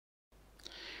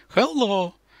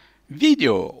Hello!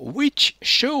 Video which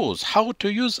shows how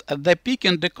to use the pick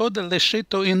and decoder LISHI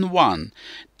 2-in-1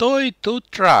 Toy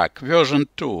 2-Track version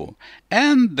 2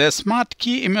 and the Smart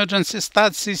Key Emergency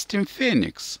Start System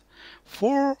PHENIX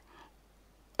for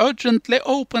urgently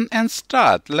open and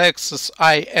start LEXUS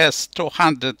IS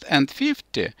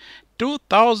 250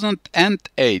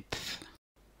 2008.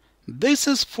 This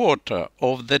is photo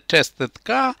of the tested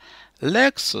car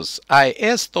LEXUS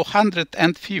IS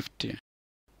 250.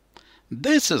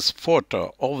 This is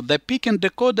photo of the pick and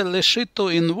decoder LISHI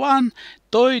 2-in-1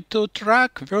 Toy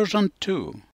 2-Track version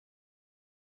 2.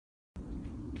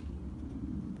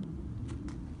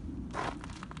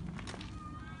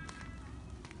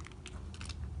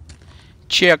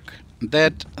 Check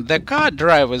that the car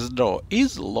driver's door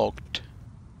is locked.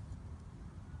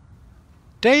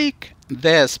 Take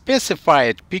the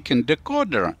specified pick and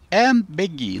decoder and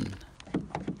begin.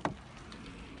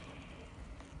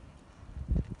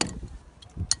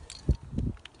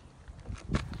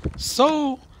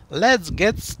 So, let's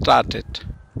get started.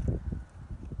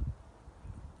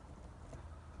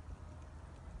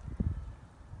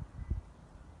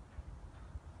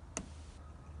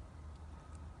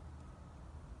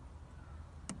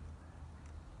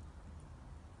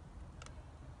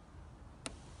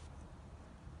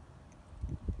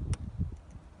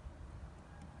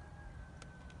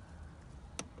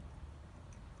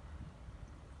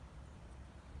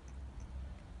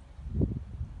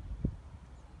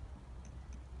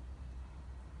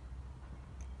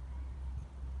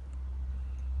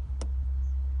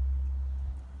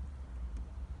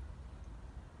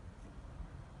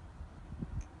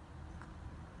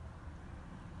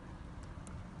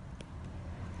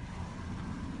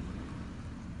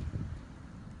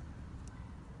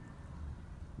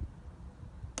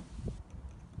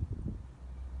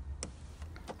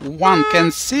 One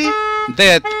can see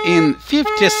that in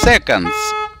 50 seconds,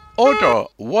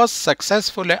 auto was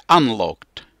successfully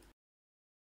unlocked.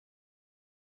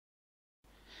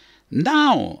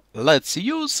 Now let's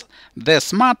use the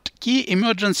Smart Key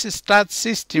Emergency Start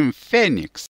System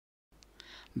PHENIX.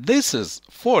 This is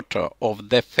photo of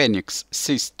the PHENIX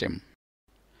system.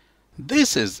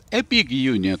 This is a big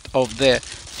unit of the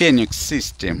PHENIX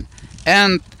system,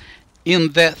 and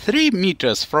in the 3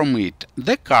 meters from it,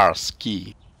 the car's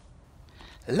key.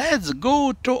 Let's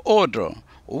go to order,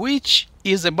 which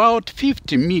is about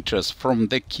 50 meters from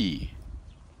the key.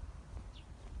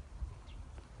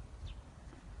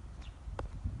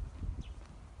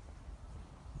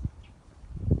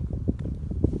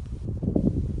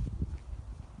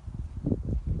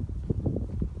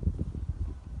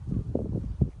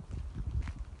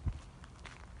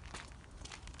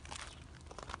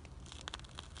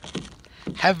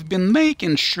 Have been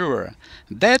making sure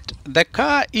that the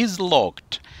car is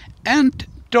locked and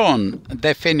turn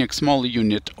the PHENIX small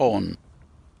unit on.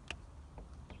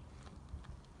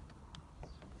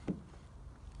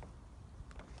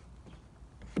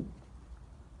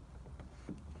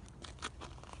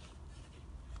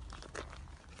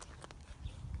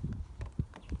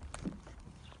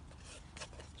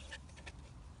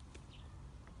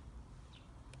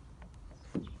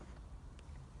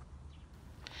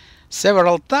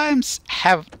 Several times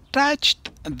have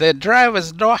touched the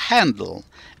driver's door handle,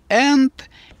 and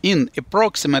in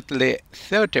approximately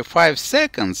 35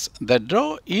 seconds the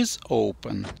door is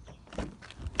open.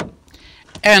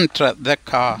 Enter the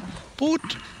car, put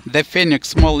the PHENIX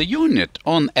small unit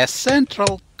on a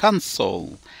central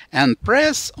console and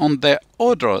press on the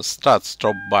auto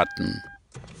start-stop button.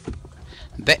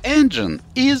 The engine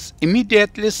is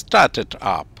immediately started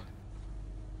up.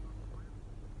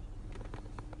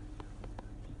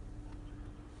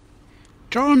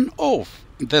 Turn off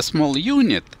the small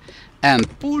unit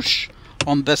and push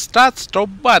on the start-stop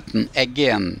button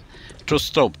again to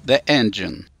stop the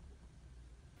engine.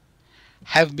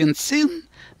 Have been seen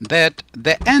that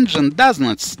the engine does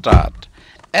not start,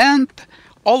 and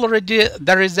already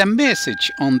there is a message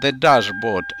on the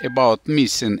dashboard about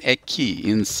missing a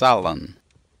key in salon.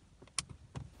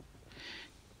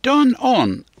 Turn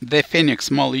on the PHENIX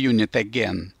small unit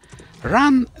again,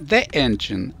 run the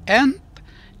engine and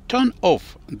turn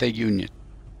off the unit.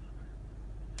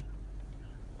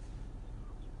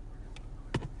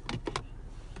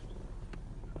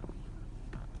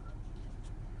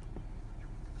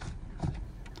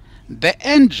 The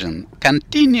engine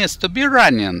continues to be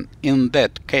running in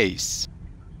that case.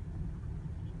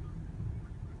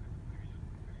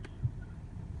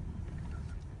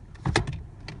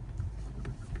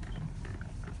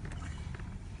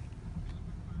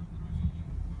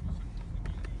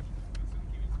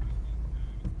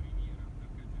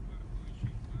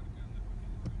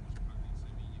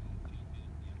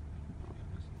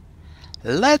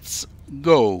 Let's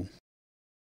go.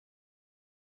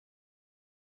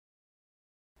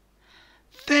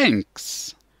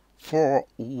 Thanks for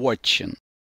watching.